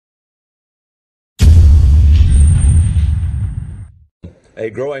A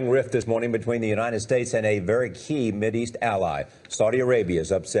growing rift this morning between the United States and a very key Mideast ally. Saudi Arabia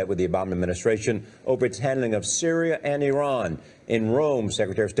is upset with the Obama administration over its handling of Syria and Iran. In Rome,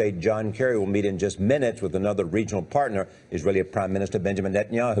 Secretary of State John Kerry will meet in just minutes with another regional partner, Israeli Prime Minister Benjamin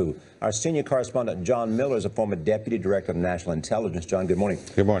Netanyahu. Our senior correspondent John Miller is a former deputy director of national intelligence. John, good morning.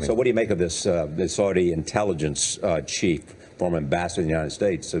 Good morning. So what do you make of this Saudi intelligence chief, former ambassador in the United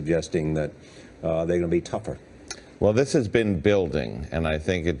States, suggesting that they're going to be tougher? Well, this has been building, and I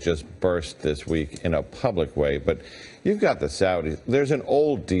think it just burst this week in a public way. But you've got the Saudis. There's an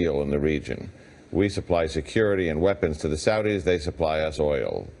old deal in the region. We supply security and weapons to the Saudis. They supply us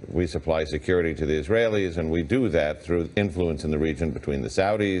oil. We supply security to the Israelis, and we do that through influence in the region between the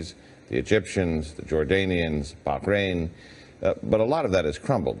Saudis, the Egyptians, the Jordanians, Bahrain. But a lot of that has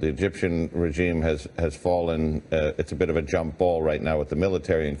crumbled. The Egyptian regime has fallen. It's a bit of a jump ball right now with the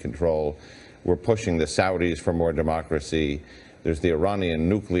military in control. We're pushing the Saudis for more democracy. There's the Iranian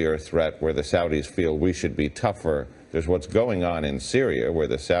nuclear threat where the Saudis feel we should be tougher. There's what's going on in Syria where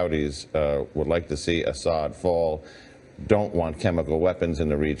the Saudis would like to see Assad fall, don't want chemical weapons in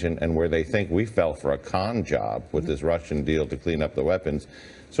the region, and where they think we fell for a con job with this Russian deal to clean up the weapons.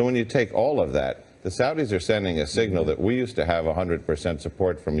 So when you take all of that, the Saudis are sending a signal that we used to have 100%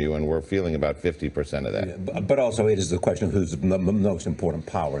 support from you, and we're feeling about 50% of that. Yeah, but also it is the question of who's the most important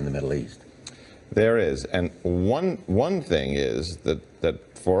power in the Middle East. There is, and one thing is that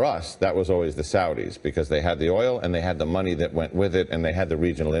for us, that was always the Saudis, because they had the oil and they had the money that went with it, and they had the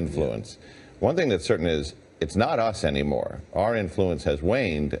regional influence. Yeah. One thing that's certain is it's not us anymore. Our influence has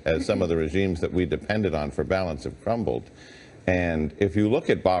waned as some of the regimes that we depended on for balance have crumbled. And if you look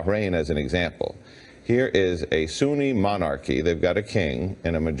at Bahrain as an example, here is a Sunni monarchy. They've got a king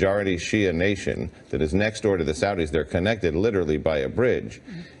and a majority Shia nation that is next door to the Saudis. They're connected literally by a bridge.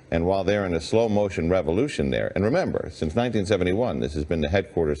 And while they're in a slow-motion revolution there, and remember, since 1971, this has been the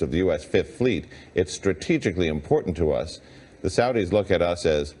headquarters of the U.S. Fifth Fleet, it's strategically important to us. The Saudis look at us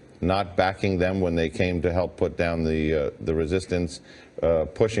as not backing them when they came to help put down the resistance,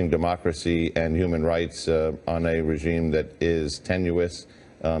 pushing democracy and human rights on a regime that is tenuous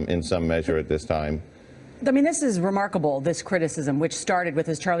in some measure at this time. I mean, this is remarkable, this criticism, which started with,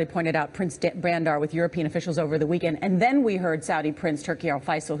 as Charlie pointed out, Prince Bandar with European officials over the weekend. And then we heard Saudi Prince Turki Al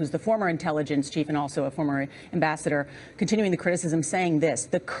Faisal, who's the former intelligence chief and also a former ambassador, continuing the criticism, saying this: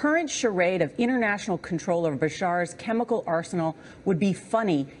 the current charade of international control of Bashar's chemical arsenal would be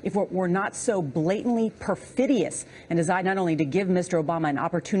funny if it were not so blatantly perfidious and designed not only to give Mr. Obama an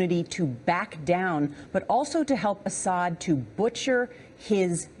opportunity to back down, but also to help Assad to butcher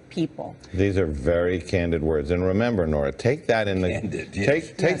his people. These are very candid words, and remember, Nora, take that in the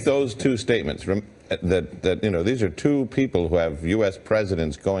take those two statements. That you know, these are two people who have U.S.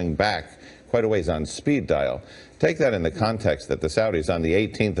 presidents going back quite a ways on speed dial. Take that in the context that the Saudis on the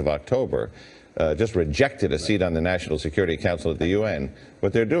 18th of October just rejected a seat on the National Security Council at the UN.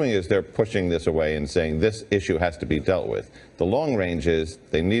 What they're doing is they're pushing this away and saying this issue has to be dealt with. The long range is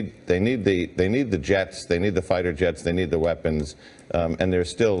they need the jets, they need the fighter jets, they need the weapons, and they're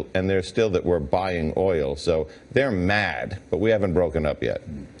still that we're buying oil. So they're mad, but we haven't broken up yet.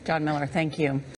 John Miller, thank you.